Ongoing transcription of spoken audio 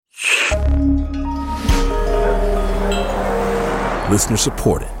Listener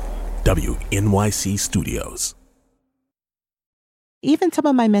supported. WNYC Studios. Even some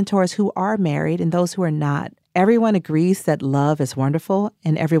of my mentors who are married and those who are not, everyone agrees that love is wonderful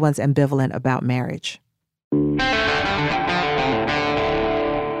and everyone's ambivalent about marriage.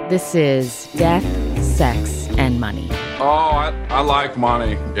 This is Death, Sex, and Money. Oh, I like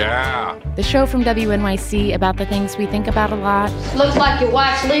money. Yeah. The show from WNYC about the things we think about a lot. Looks like your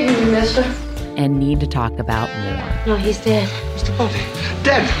wife's leaving you, mister. And need to talk about more. No, he's dead. Mr. Bodie,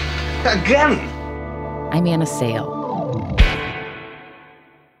 dead. Again. I'm Anna Sale.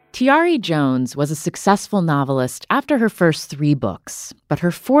 Tayari Jones was a successful novelist after her first 3 books, but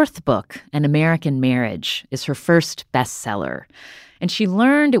her 4th book, An American Marriage, is her first bestseller. And she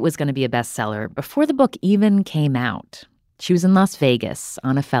learned it was going to be a bestseller before the book even came out. She was in Las Vegas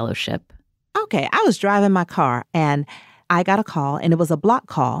on a fellowship. Okay, I was driving my car and I got a call and it was a block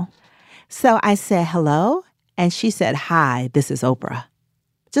call. So I said, hello, and she said, hi, this is Oprah.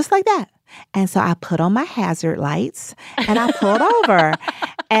 Just like that. And so I put on my hazard lights and I pulled over.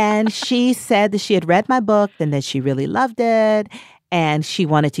 And she said that she had read my book and that she really loved it. And she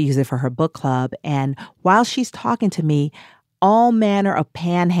wanted to use it for her book club. And while she's talking to me, all manner of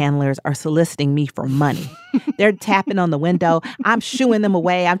panhandlers are soliciting me for money. They're tapping on the window. I'm shooing them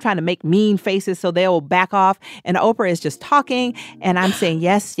away. I'm trying to make mean faces so they will back off. And Oprah is just talking. And I'm saying,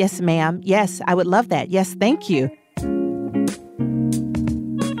 yes, yes, ma'am. Yes, I would love that. Yes, thank you.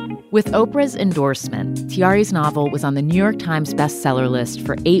 With Oprah's endorsement, Tayari's novel was on the New York Times bestseller list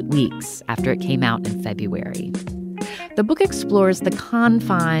for 8 weeks after it came out in February. The book explores the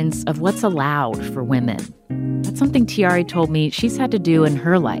confines of what's allowed for women. That's something Tayari told me she's had to do in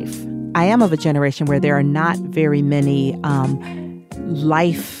her life. I am of a generation where there are not very many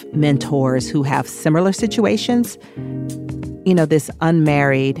life mentors who have similar situations. You know, this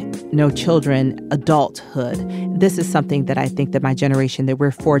unmarried, no children, adulthood. This is something that I think that my generation, that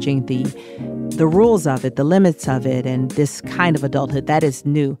we're forging the rules of it, the limits of it, and this kind of adulthood, that is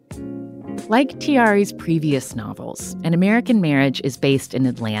new. Like Tayari's previous novels, An American Marriage is based in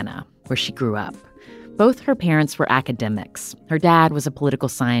Atlanta, where she grew up. Both her parents were academics. Her dad was a political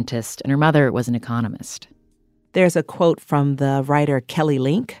scientist, and her mother was an economist. There's a quote from the writer Kelly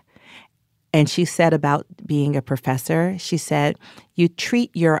Link, and she said about being a professor, she said, you treat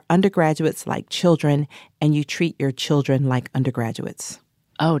your undergraduates like children, and you treat your children like undergraduates.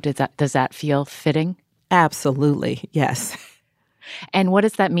 Oh, does that feel fitting? Absolutely, yes. And what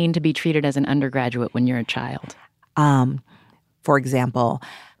does that mean to be treated as an undergraduate when you're a child? For example,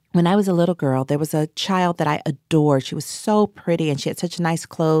 when I was a little girl, there was a child that I adored. She was so pretty and she had such nice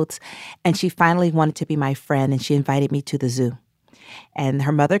clothes. And she finally wanted to be my friend and she invited me to the zoo. And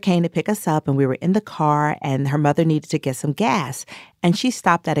her mother came to pick us up and we were in the car and her mother needed to get some gas. And she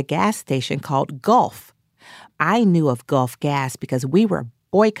stopped at a gas station called Gulf. I knew of Gulf Gas because we were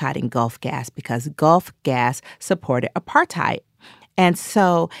boycotting Gulf Gas because Gulf Gas supported apartheid. And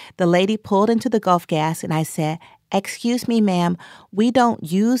so the lady pulled into the Gulf Gas and I said, excuse me, ma'am, we don't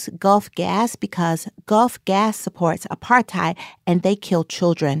use Gulf Gas because Gulf Gas supports apartheid and they kill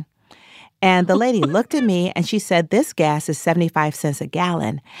children. And the lady looked at me and she said, this gas is 75 cents a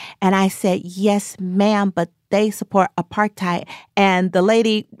gallon. And I said, yes, ma'am, but they support apartheid. And the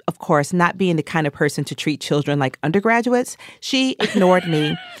lady, of course, not being the kind of person to treat children like undergraduates, she ignored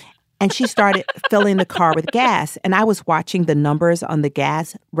me. And she started filling the car with gas. And I was watching the numbers on the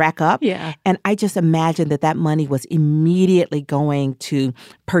gas rack up. Yeah. And I just imagined that money was immediately going to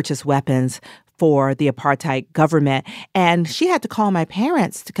purchase weapons for the apartheid government. And she had to call my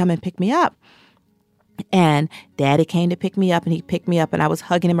parents to come and pick me up. And Daddy came to pick me up and he picked me up and I was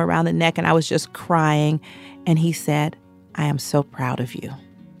hugging him around the neck and I was just crying. And he said, I am so proud of you.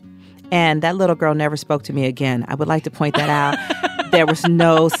 And that little girl never spoke to me again. I would like to point that out. There was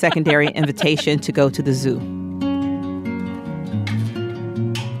no secondary invitation to go to the zoo.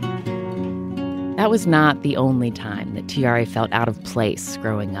 That was not the only time that Tayari felt out of place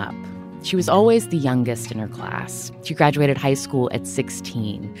growing up. She was always the youngest in her class. She graduated high school at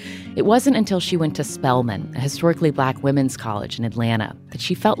 16. It wasn't until she went to Spelman, a historically Black women's college in Atlanta, that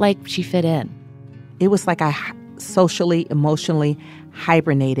she felt like she fit in. It was like I socially, emotionally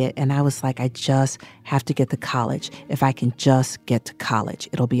hibernated, and I was like, I just have to get to college. If I can just get to college,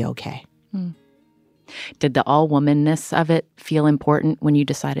 it'll be okay. Did the all-womanness of it feel important when you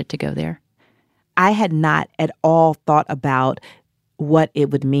decided to go there? I had not at all thought about what it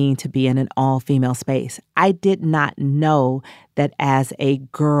would mean to be in an all-female space. I did not know that as a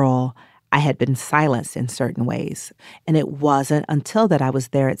girl, I had been silenced in certain ways. And it wasn't until that I was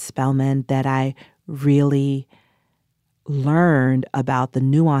there at Spelman that I really learned about the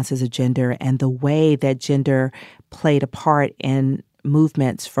nuances of gender and the way that gender played a part in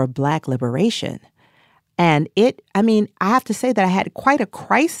movements for Black liberation. And I have to say that I had quite a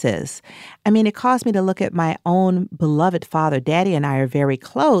crisis. It caused me to look at my own beloved father. Daddy and I are very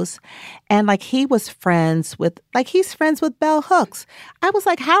close. And he was he's friends with bell hooks. I was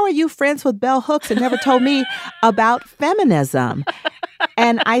like, how are you friends with bell hooks and never told me about feminism?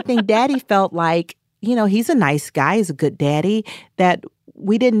 And I think Daddy felt like, he's a nice guy, he's a good daddy, that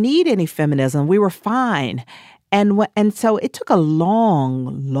we didn't need any feminism. We were fine. And so it took a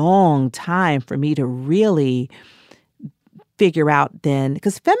long, long time for me to really figure out then,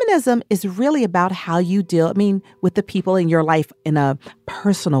 because feminism is really about how you deal, with the people in your life in a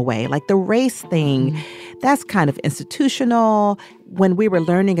personal way. Like the race thing, that's kind of institutional. When we were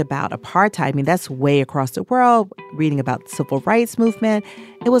learning about apartheid, that's way across the world, reading about the civil rights movement,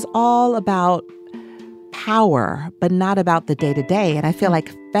 it was all about power, but not about the day-to-day. And I feel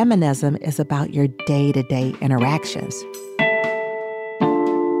like feminism is about your day-to-day interactions.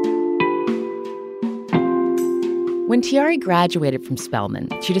 When Tayari graduated from Spelman,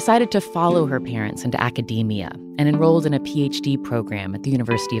 she decided to follow her parents into academia and enrolled in a PhD program at the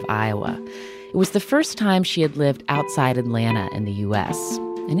University of Iowa. It was the first time she had lived outside Atlanta in the U.S.,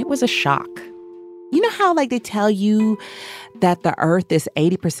 and it was a shock. You know how they tell you that the earth is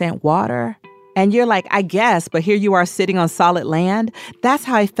 80% water? And you're like, I guess, but here you are sitting on solid land. That's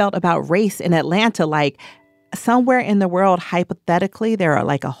how I felt about race in Atlanta. Like somewhere in the world, hypothetically, there are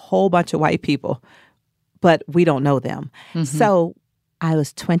a whole bunch of white people, but we don't know them. Mm-hmm. So I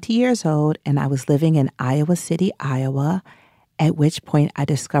was 20 years old and I was living in Iowa City, Iowa, at which point I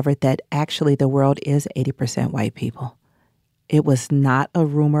discovered that actually the world is 80% white people. It was not a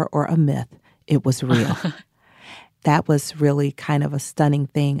rumor or a myth. It was real. That was really kind of a stunning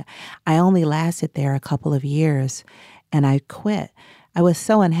thing. I only lasted there a couple of years and I quit. I was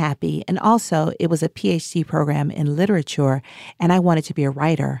so unhappy. And also, it was a PhD program in literature and I wanted to be a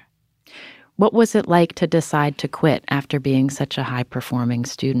writer. What was it like to decide to quit after being such a high-performing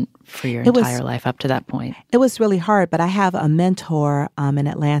student for your entire life up to that point? It was really hard, but I have a mentor in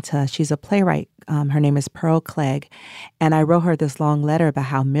Atlanta. She's a playwright. Her name is Pearl Clegg. And I wrote her this long letter about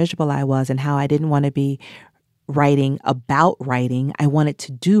how miserable I was and how I didn't want to be writing about writing. I wanted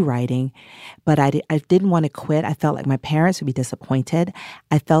to do writing, but I didn't want to quit. I felt like my parents would be disappointed.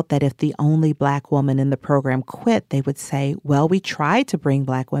 I felt that if the only Black woman in the program quit, they would say, well, we tried to bring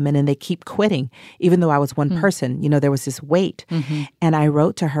Black women and they keep quitting, even though I was one person. There was this weight. Mm-hmm. And I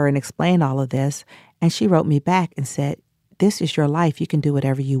wrote to her and explained all of this. And she wrote me back and said, this is your life. You can do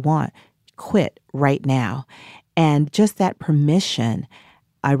whatever you want. Quit right now. And just that permission,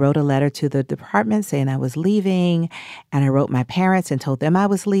 I wrote a letter to the department saying I was leaving, and I wrote my parents and told them I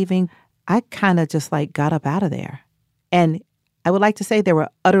was leaving. I kind of just got up out of there. And I would like to say there were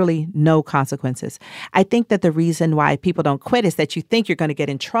utterly no consequences. I think that the reason why people don't quit is that you think you're going to get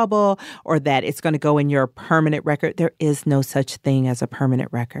in trouble or that it's going to go in your permanent record. There is no such thing as a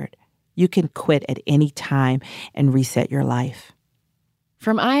permanent record. You can quit at any time and reset your life.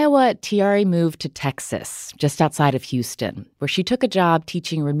 From Iowa, Tayari moved to Texas, just outside of Houston, where she took a job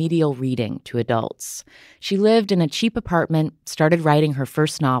teaching remedial reading to adults. She lived in a cheap apartment, started writing her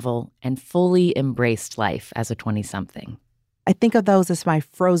first novel, and fully embraced life as a 20-something. I think of those as my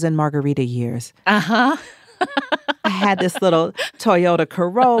frozen margarita years. Uh-huh. I had this little Toyota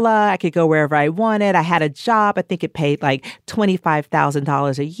Corolla. I could go wherever I wanted. I had a job. I think it paid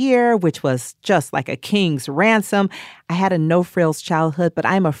 $25,000 a year, which was just like a king's ransom. I had a no-frills childhood, but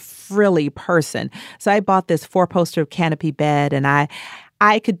I'm a frilly person. So I bought this 4-poster canopy bed, and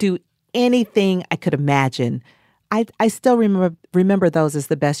I could do anything I could imagine. I still remember those as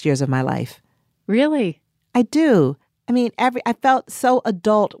the best years of my life. Really? I do. I felt so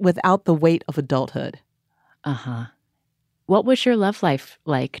adult without the weight of adulthood. Uh-huh. What was your love life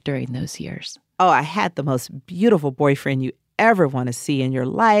like during those years? Oh, I had the most beautiful boyfriend you ever want to see in your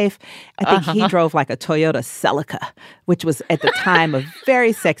life. I think he drove a Toyota Celica, which was at the time a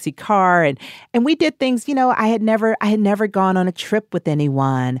very sexy car. And we did things, I had never gone on a trip with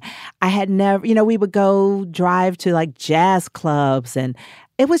anyone. I had never, we would go drive to jazz clubs, and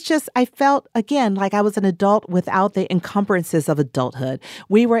it was just, I felt, again, like I was an adult without the encumbrances of adulthood.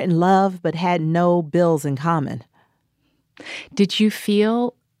 We were in love, but had no bills in common. Did you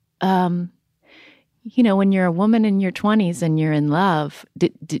feel, when you're a woman in your 20s and you're in love,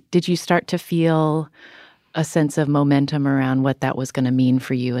 did you start to feel a sense of momentum around what that was going to mean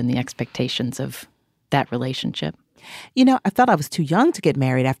for you and the expectations of that relationship? I felt I was too young to get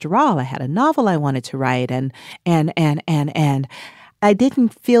married. After all, I had a novel I wanted to write, and I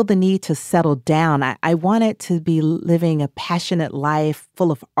didn't feel the need to settle down. I wanted to be living a passionate life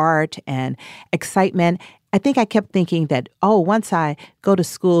full of art and excitement. I think I kept thinking that, once I go to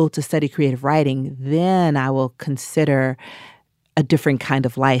school to study creative writing, then I will consider a different kind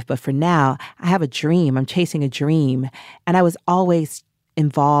of life. But for now, I have a dream. I'm chasing a dream. And I was always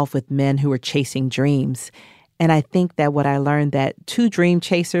involved with men who were chasing dreams. And I think that what I learned that two dream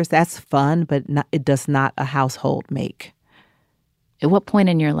chasers, that's fun, but it does not a household make. At what point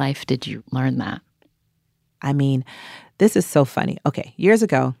in your life did you learn that? I mean, this is so funny. Okay, years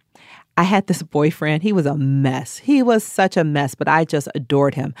ago, I had this boyfriend. He was a mess. He was such a mess, but I just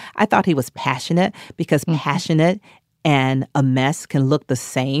adored him. I thought he was passionate because passionate and a mess can look the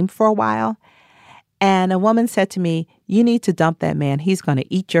same for a while. And a woman said to me, you need to dump that man. He's going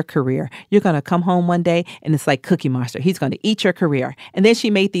to eat your career. You're going to come home one day and it's like Cookie Monster. He's going to eat your career. And then she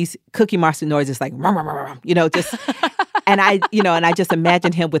made these Cookie Monster noises like, rum, rum, rum, rum, just, and I just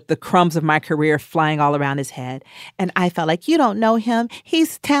imagined him with the crumbs of my career flying all around his head. And I felt like, you don't know him.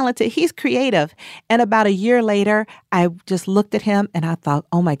 He's talented. He's creative. And about a year later, I just looked at him and I thought,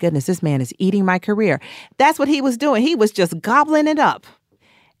 oh my goodness, this man is eating my career. That's what he was doing. He was just gobbling it up.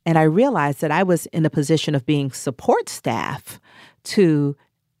 And I realized that I was in a position of being support staff to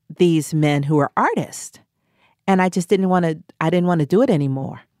these men who are artists. And I just didn't want to do it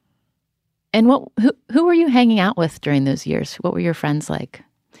anymore. And who were you hanging out with during those years? What were your friends like?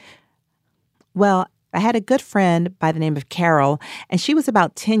 Well, I had a good friend by the name of Carol, and she was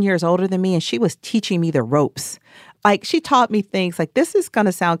about 10 years older than me, and she was teaching me the ropes. Like, she taught me things like, this is going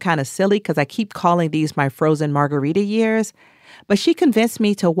to sound kind of silly because I keep calling these my frozen margarita years. But she convinced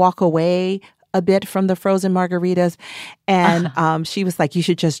me to walk away a bit from the frozen margaritas. And she was like, you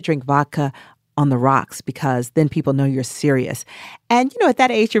should just drink vodka on the rocks because then people know you're serious. And, at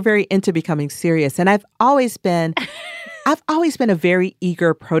that age, you're very into becoming serious. And I've always been a very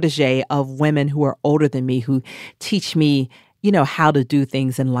eager protege of women who are older than me, who teach me, how to do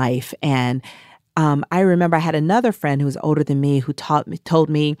things in life. And I remember I had another friend who was older than me who told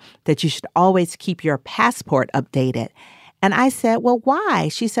me that you should always keep your passport updated. And I said, well, why?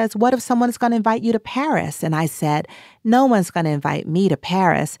 She says, what if someone's going to invite you to Paris? And I said, no one's going to invite me to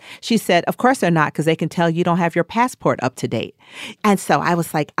Paris. She said, of course they're not, because they can tell you don't have your passport up to date. And so I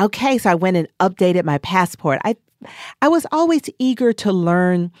was like, okay. So I went and updated my passport. I was always eager to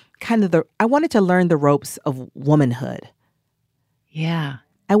learn I wanted to learn the ropes of womanhood. Yeah.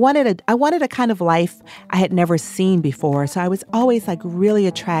 I wanted a kind of life I had never seen before. So I was always really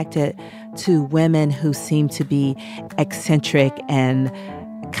attracted to women who seemed to be eccentric and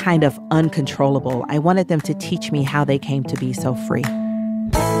kind of uncontrollable. I wanted them to teach me how they came to be so free.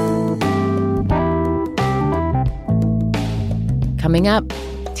 Coming up,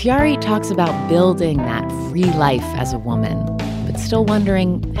 Tayari talks about building that free life as a woman, but still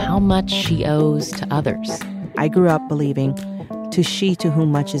wondering how much she owes to others. I grew up believing, to she to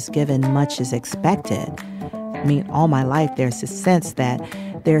whom much is given, much is expected. I mean, all my life, there's this sense that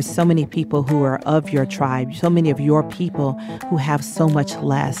there's so many people who are of your tribe, so many of your people who have so much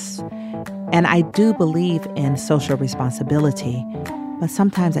less. And I do believe in social responsibility, but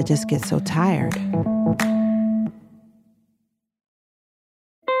sometimes I just get so tired.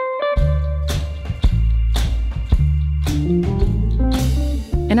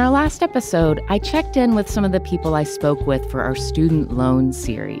 In our last episode, I checked in with some of the people I spoke with for our student loan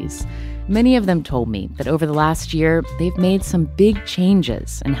series. Many of them told me that over the last year, they've made some big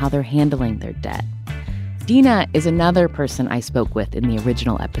changes in how they're handling their debt. Dina is another person I spoke with in the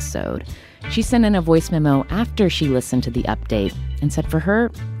original episode. She sent in a voice memo after she listened to the update and said for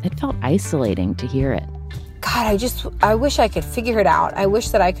her, it felt isolating to hear it. God, I wish I could figure it out. I wish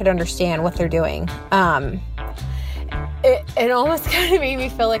that I could understand what they're doing. It almost kind of made me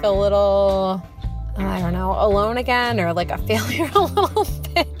feel like a little, I don't know, alone again, or like a failure a little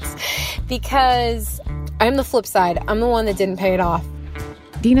bit, because I'm the flip side. I'm the one that didn't pay it off.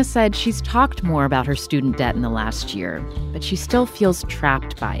 Dina said she's talked more about her student debt in the last year, but she still feels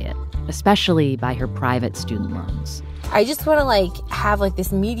trapped by it, especially by her private student loans. I just want to have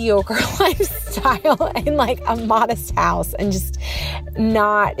this mediocre lifestyle and a modest house and just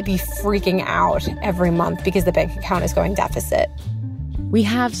not be freaking out every month because the bank account is going deficit. We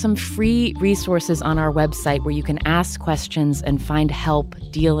have some free resources on our website where you can ask questions and find help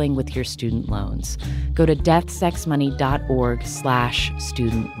dealing with your student loans. Go to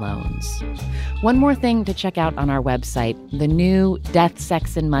deathsexmoney.org/student loans. One more thing to check out on our website, the new Death,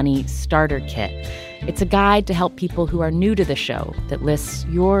 Sex, and Money Starter Kit. It's a guide to help people who are new to the show that lists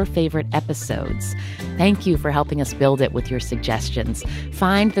your favorite episodes. Thank you for helping us build it with your suggestions.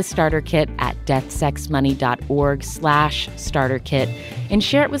 Find the starter kit at deathsexmoney.org/starter kit and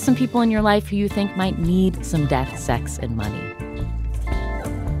share it with some people in your life who you think might need some death, sex, and money.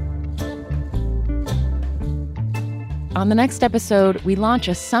 On the next episode, we launch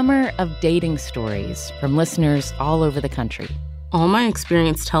a summer of dating stories from listeners all over the country. All my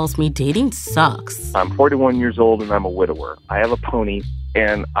experience tells me dating sucks. I'm 41 years old and I'm a widower. I have a pony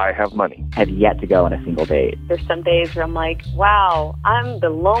and I have money. I've yet to go on a single date. There's some days where I'm like, wow, I'm the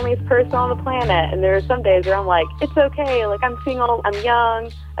loneliest person on the planet. And there are some days where I'm like, it's okay. Like, I'm single, I'm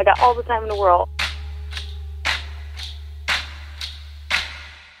young, I got all the time in the world.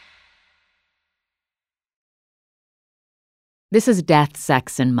 This is Death,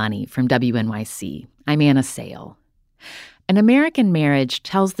 Sex, and Money from WNYC. I'm Anna Sale. An American Marriage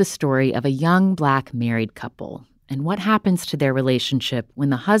tells the story of a young Black married couple and what happens to their relationship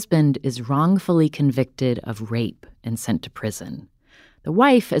when the husband is wrongfully convicted of rape and sent to prison. The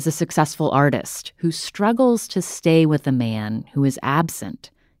wife is a successful artist who struggles to stay with a man who is absent,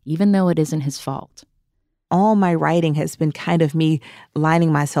 even though it isn't his fault. All my writing has been kind of me lining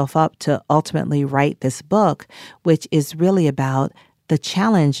myself up to ultimately write this book, which is really about the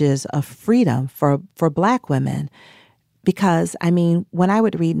challenges of freedom for Black women. Because, I mean, when I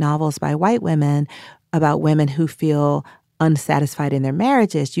would read novels by white women about women who feel unsatisfied in their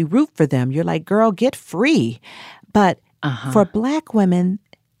marriages, you root for them. You're like, girl, get free. But for Black women,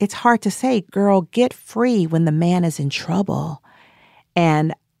 it's hard to say, girl, get free when the man is in trouble.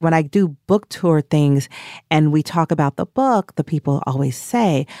 And when I do book tour things and we talk about the book, the people always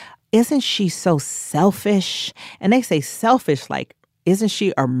say, isn't she so selfish? And they say selfish, like, isn't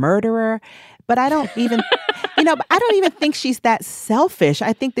she a murderer? But I don't even, I don't even think she's that selfish.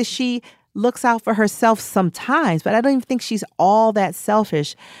 I think that she looks out for herself sometimes, but I don't even think she's all that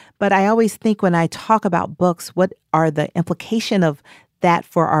selfish. But I always think when I talk about books, what are the implication of that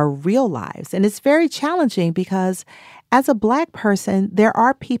for our real lives? And it's very challenging because as a Black person, there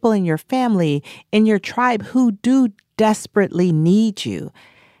are people in your family, in your tribe who do desperately need you.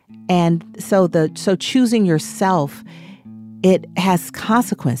 And so choosing yourself, it has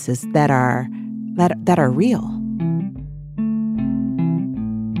consequences that are real.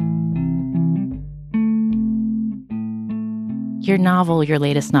 Your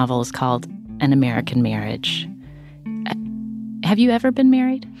latest novel is called An American Marriage. Have you ever been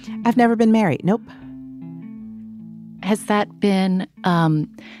married? I've never been married. Nope. Has that been an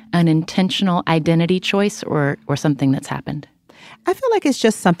intentional identity choice or something that's happened? I feel like it's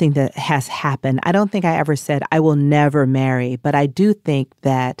just something that has happened. I don't think I ever said I will never marry, but I do think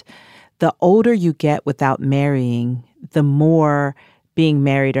that the older you get without marrying, the more being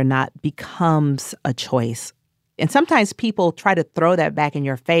married or not becomes a choice. And sometimes people try to throw that back in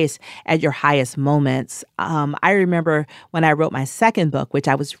your face at your highest moments. I remember when I wrote my second book, which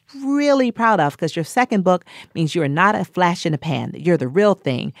I was really proud of because your second book means you are not a flash in the pan. You're the real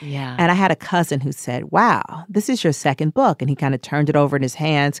thing. Yeah. And I had a cousin who said, wow, this is your second book. And he kind of turned it over in his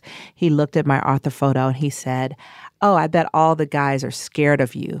hands. He looked at my author photo and he said, oh, I bet all the guys are scared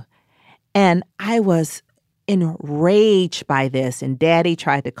of you. And I was enraged by this. And Daddy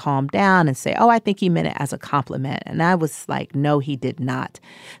tried to calm down and say, oh, I think he meant it as a compliment. And I was like, no, he did not.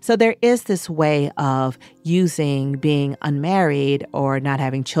 So there is this way of using being unmarried or not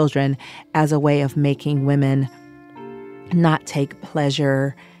having children as a way of making women not take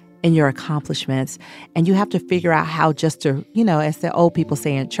pleasure in your accomplishments. And you have to figure out how just to, as the old people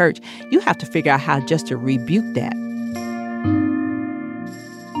say in church, you have to figure out how just to rebuke that.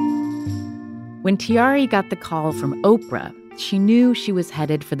 When Tayari got the call from Oprah, she knew she was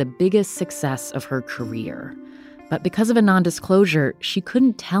headed for the biggest success of her career. But because of a non-disclosure, she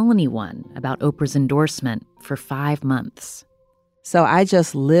couldn't tell anyone about Oprah's endorsement for 5 months. So I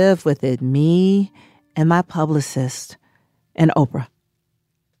just lived with it, me and my publicist and Oprah.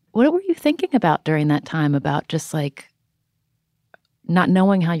 What were you thinking about during that time about just like not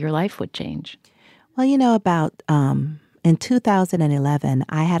knowing how your life would change? Well, in 2011,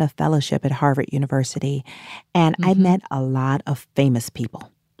 I had a fellowship at Harvard University, and I met a lot of famous people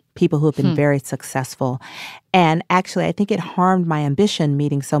who have been very successful. And actually, I think it harmed my ambition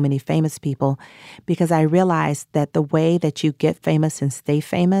meeting so many famous people because I realized that the way that you get famous and stay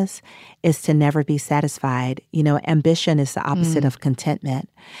famous is to never be satisfied. Ambition is the opposite of contentment.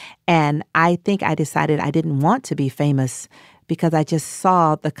 And I think I decided I didn't want to be famous because I just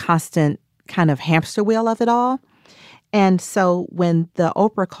saw the constant kind of hamster wheel of it all. And so when the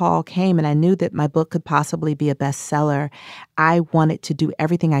Oprah call came and I knew that my book could possibly be a bestseller, I wanted to do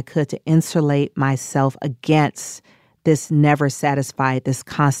everything I could to insulate myself against this never satisfied, this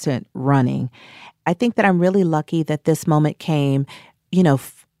constant running. I think that I'm really lucky that this moment came,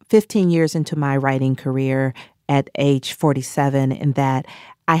 15 years into my writing career at age 47, and that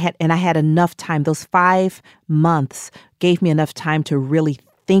I had enough time. Those 5 months gave me enough time to really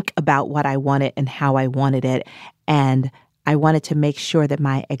think about what I wanted and how I wanted it. And I wanted to make sure that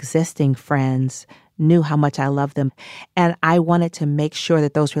my existing friends knew how much I loved them. And I wanted to make sure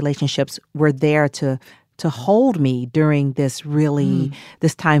that those relationships were there to hold me during this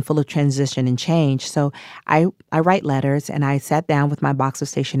this time full of transition and change. So I write letters, and I sat down with my box of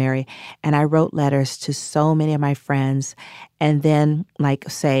stationery and I wrote letters to so many of my friends. And then, like,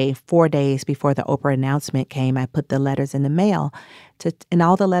 say, 4 days before the Oprah announcement came, I put the letters in the mail. And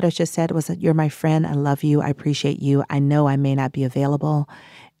all the letters just said was, "You're my friend. I love you. I appreciate you. I know I may not be available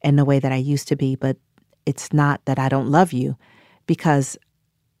in the way that I used to be, but it's not that I don't love you, because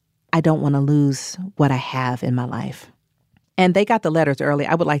I don't want to lose what I have in my life." And they got the letters early.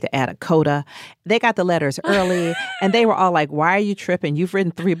 I would like to add a coda. They got the letters early, and they were all like, "Why are you tripping? You've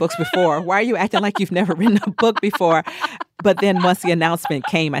written 3 books before. Why are you acting like you've never written a book before?" But then once the announcement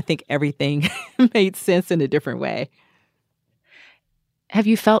came, I think everything made sense in a different way. Have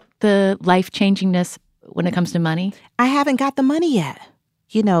you felt the life-changingness when it comes to money? I haven't got the money yet.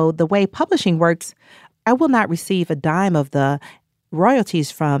 You know, the way publishing works, I will not receive a dime of the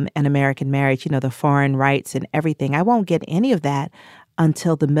royalties from An American Marriage, you know, the foreign rights and everything. I won't get any of that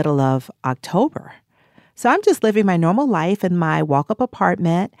until the middle of October. So I'm just living my normal life in my walk-up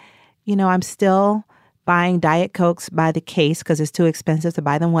apartment. You know, I'm still buying Diet Cokes by the case because it's too expensive to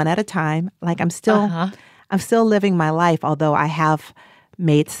buy them one at a time. Like, I'm still living my life, although I have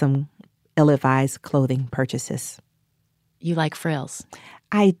made some ill-advised clothing purchases. You like Frills?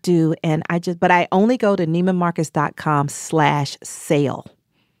 I do, but I only go to neimanmarcus.com/sale.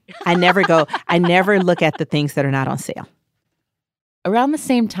 I never look at the things that are not on sale. Around the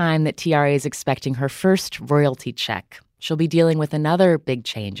same time that Tayari is expecting her first royalty check, she'll be dealing with another big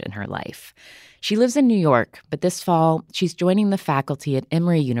change in her life. She lives in New York, but this fall, she's joining the faculty at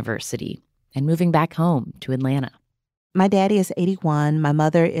Emory University and moving back home to Atlanta. My daddy is 81. My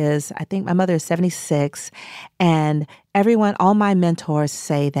mother is 76. And all my mentors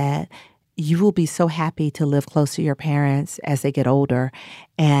say that you will be so happy to live close to your parents as they get older.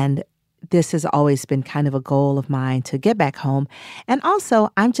 And this has always been kind of a goal of mine to get back home. And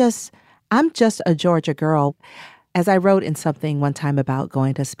also, I'm just a Georgia girl. As I wrote in something one time about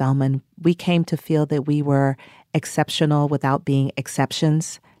going to Spelman, we came to feel that we were exceptional without being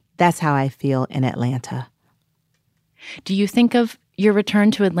exceptions. That's how I feel in Atlanta. Do you think of your return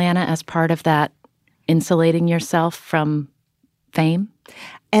to Atlanta as part of that insulating yourself from fame?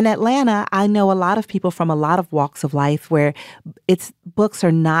 In Atlanta, I know a lot of people from a lot of walks of life where books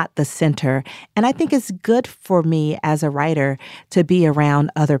are not the center. And I think it's good for me as a writer to be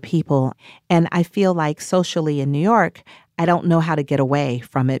around other people. And I feel like socially in New York, I don't know how to get away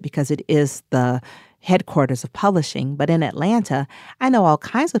from it because it is the headquarters of publishing. But in Atlanta, I know all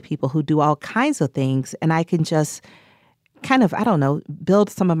kinds of people who do all kinds of things, and I can just kind of, build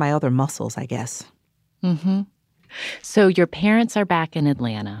some of my other muscles, I guess. Mm-hmm. So your parents are back in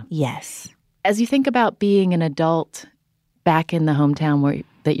Atlanta. Yes. As you think about being an adult back in the hometown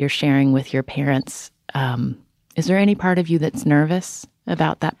that you're sharing with your parents, is there any part of you that's nervous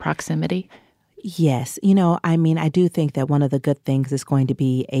about that proximity? Yes. I do think that one of the good things is going to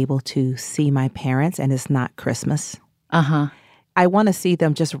be able to see my parents, and it's not Christmas. Uh-huh. I want to see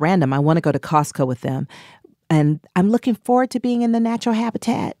them just random. I want to go to Costco with them. And I'm looking forward to being in the natural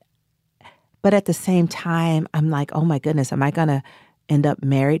habitat. But at the same time, I'm like, oh my goodness, am I going to end up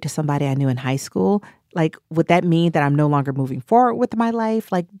married to somebody I knew in high school? Like, would that mean that I'm no longer moving forward with my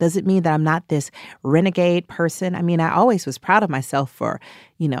life? Like, does it mean that I'm not this renegade person? I mean, I always was proud of myself for,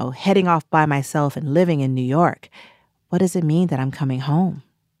 heading off by myself and living in New York. What does it mean that I'm coming home?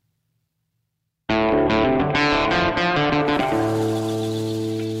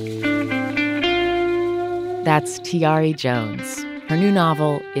 That's Tayari Jones. Her new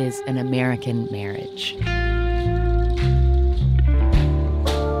novel is An American Marriage.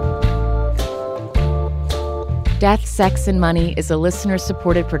 Death, Sex, and Money is a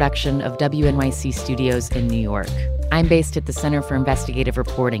listener-supported production of WNYC Studios in New York. I'm based at the Center for Investigative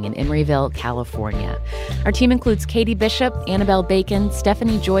Reporting in Emeryville, California. Our team includes Katie Bishop, Annabelle Bacon,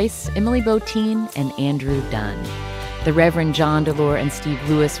 Stephanie Joyce, Emily Botine, and Andrew Dunn. The Reverend John DeLore and Steve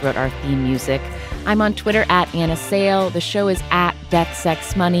Lewis wrote our theme music. I'm on Twitter at Anna Sale. The show is at Death,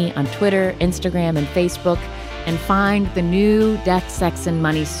 Sex, Money on Twitter, Instagram, and Facebook. And find the new Death, Sex, and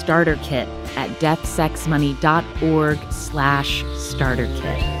Money starter kit at deathsexmoney.org/starter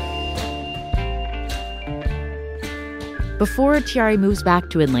kit. Before Tayari moves back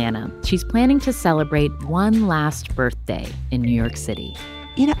to Atlanta, she's planning to celebrate one last birthday in New York City.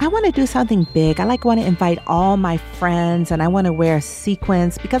 I want to do something big. I want to invite all my friends, and I want to wear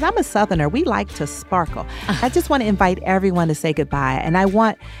sequins because I'm a Southerner. We like to sparkle. I just want to invite everyone to say goodbye. And I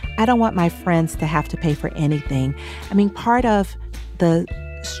don't want my friends to have to pay for anything. I mean, part of the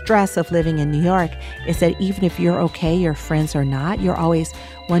stress of living in New York is that even if you're okay, your friends are not. You're always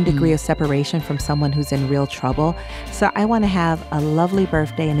 1 degree of separation from someone who's in real trouble. So I want to have a lovely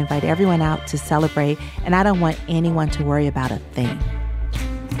birthday and invite everyone out to celebrate. And I don't want anyone to worry about a thing.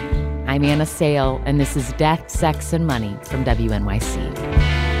 I'm Anna Sale, and this is Death, Sex, and Money from WNYC.